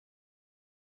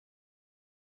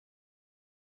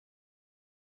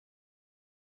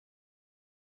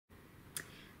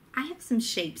I have some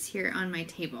shapes here on my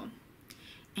table,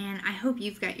 and I hope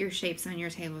you've got your shapes on your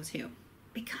table too,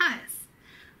 because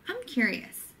I'm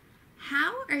curious,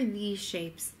 how are these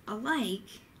shapes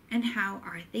alike and how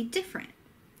are they different?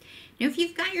 Now, if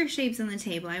you've got your shapes on the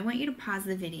table, I want you to pause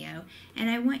the video and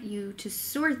I want you to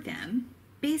sort them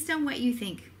based on what you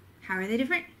think. How are they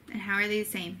different and how are they the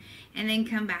same? And then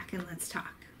come back and let's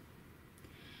talk.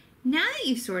 Now that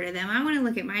you've sorted them, I want to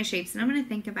look at my shapes and I'm going to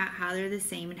think about how they're the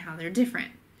same and how they're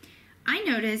different. I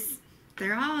notice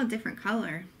they're all a different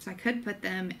color, so I could put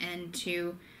them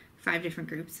into 5 different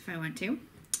groups if I want to.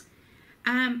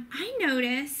 I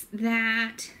notice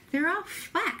that they're all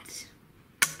flat.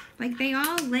 Like they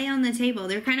all lay on the table.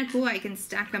 They're kind of cool. I can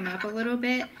stack them up a little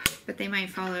bit, but they might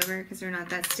fall over because they're not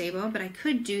that stable, but I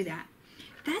could do that.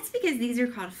 That's because these are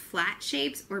called flat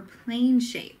shapes or plane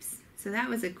shapes. So that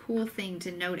was a cool thing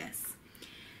to notice.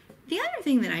 The other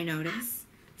thing that I notice,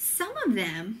 some of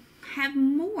them have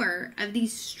more of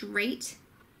these straight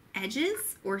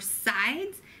edges or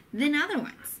sides than other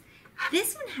ones.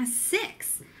 This one has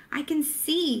 6. I can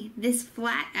see this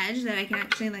flat edge that I can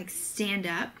actually like stand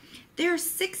up. There are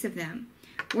 6 of them,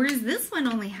 whereas this one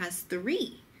only has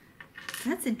 3.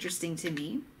 That's interesting to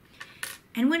me.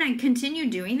 And when I continue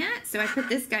doing that, so I put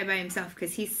this guy by himself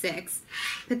because he's 6,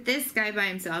 put this guy by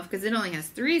himself because it only has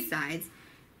 3 sides,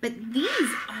 but these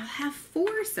all have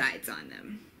 4 sides on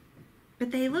them,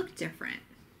 but they look different.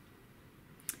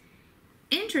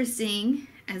 Interesting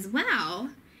as well,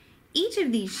 each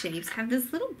of these shapes have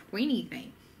this little pointy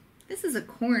thing. This is a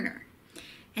corner,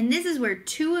 and this is where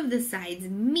 2 of the sides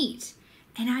meet,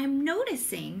 and I'm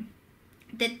noticing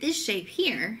that this shape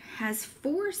here has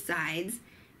 4 sides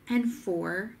and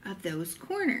 4 of those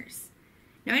corners.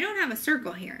 Now I don't have a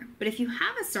circle here, but if you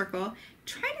have a circle,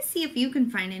 try to see if you can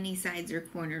find any sides or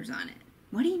corners on it.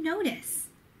 What do you notice?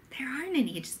 There aren't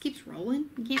any. It just keeps rolling.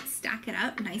 You can't stack it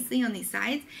up nicely on these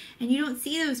sides, and you don't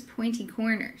see those pointy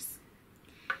corners.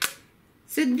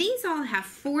 So these all have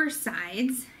 4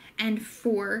 sides and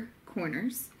 4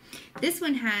 corners. This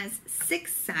one has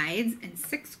 6 sides and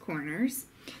 6 corners,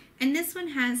 and this one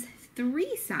has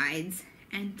 3 sides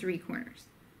and 3 corners.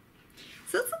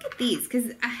 So let's look at these,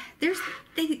 because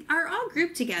they are all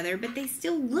grouped together, but they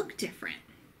still look different.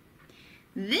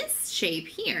 This shape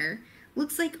here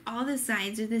looks like all the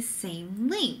sides are the same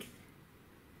length.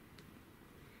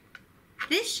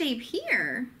 This shape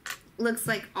here looks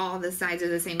like all the sides are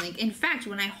the same length. In fact,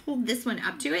 when I hold this one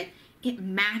up to it, it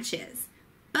matches.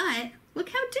 But look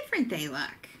how different they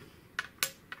look.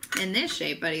 In this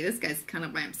shape, buddy, this guy's kind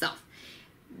of by himself.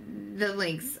 The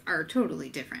lengths are totally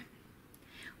different.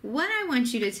 What I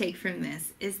want you to take from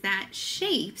this is that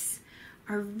shapes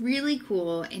are really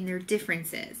cool in their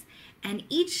differences, and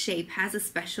each shape has a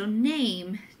special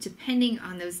name depending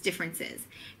on those differences.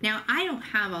 Now, I don't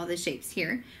have all the shapes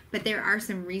here, but there are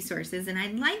some resources, and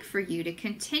I'd like for you to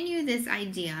continue this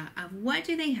idea of what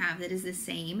do they have that is the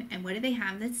same and what do they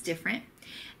have that's different.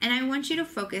 And I want you to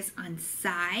focus on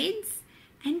sides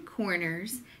and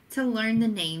corners to learn the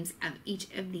names of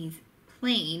each of these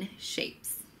plane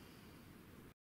shapes.